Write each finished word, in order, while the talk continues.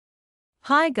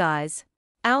Hi guys,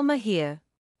 Alma here.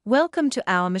 Welcome to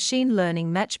our machine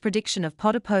learning match prediction of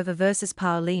Potapova versus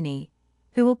Paolini,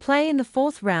 who will play in the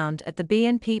fourth round at the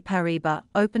Bnp Paribas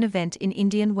Open event in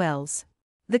Indian Wells.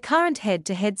 The current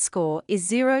head-to-head score is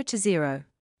 0-0.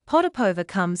 Potapova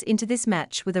comes into this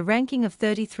match with a ranking of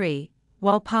 33,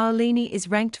 while Paolini is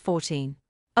ranked 14.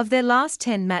 Of their last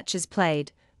 10 matches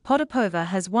played, Potapova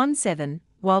has won 7,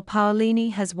 while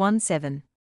Paolini has won 7.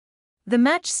 The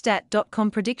MatchStat.com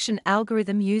prediction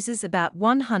algorithm uses about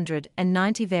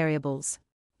 190 variables.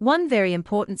 One very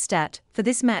important stat for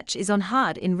this match is on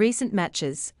hard in recent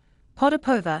matches.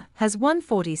 Potapova has won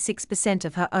 46%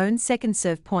 of her own second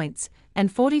serve points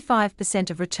and 45%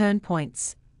 of return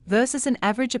points, versus an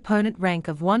average opponent rank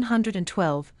of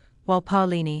 112, while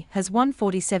Paolini has won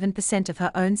 47% of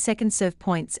her own second serve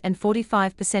points and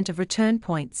 45% of return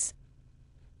points,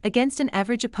 against an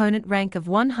average opponent rank of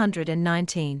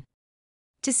 119.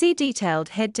 To see detailed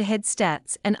head-to-head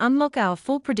stats and unlock our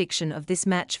full prediction of this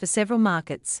match for several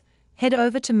markets, head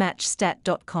over to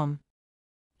MatchStat.com.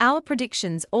 Our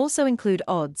predictions also include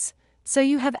odds, so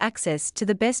you have access to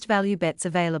the best value bets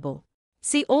available.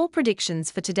 See all predictions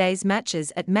for today's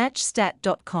matches at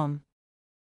MatchStat.com.